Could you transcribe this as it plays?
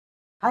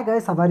Hi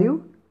guys, how are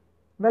you?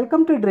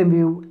 Welcome to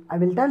Dreamview. I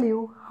will tell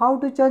you how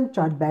to change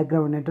chart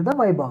background into the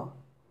Viber.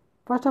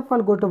 First of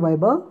all, go to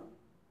Viber,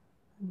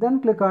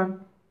 then click on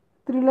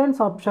three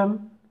lines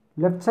option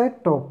left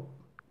side top.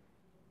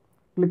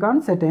 Click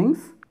on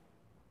settings,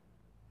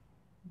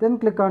 then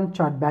click on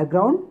chart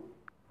background.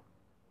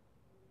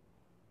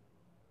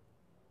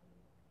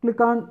 Click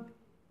on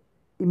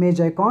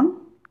image icon,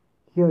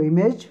 here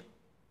image.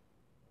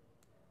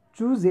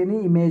 Choose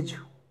any image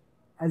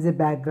as a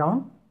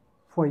background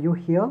for you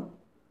here.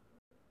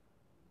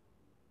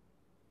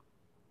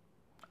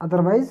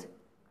 Otherwise,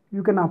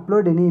 you can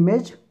upload any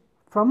image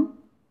from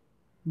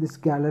this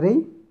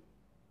gallery.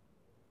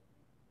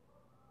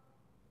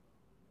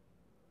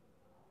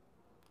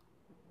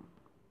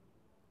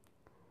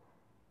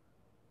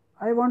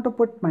 I want to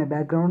put my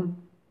background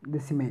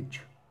this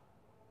image.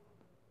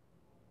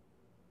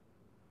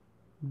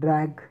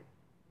 Drag,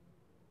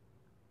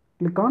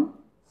 click on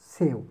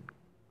save.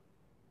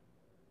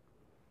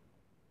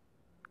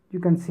 You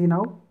can see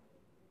now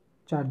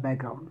chart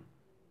background.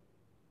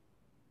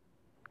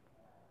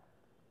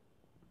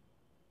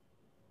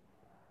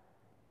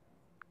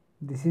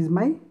 This is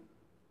my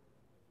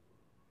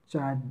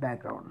chart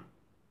background.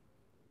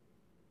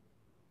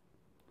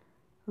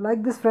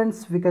 Like this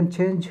friends, we can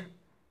change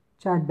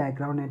chart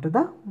background into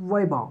the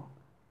Viber.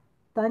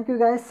 Thank you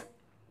guys.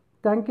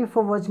 Thank you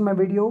for watching my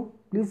video.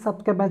 Please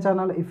subscribe my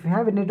channel. If you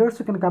have any doubts,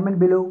 you can comment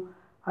below.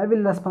 I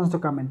will respond to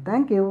comment.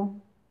 Thank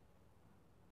you.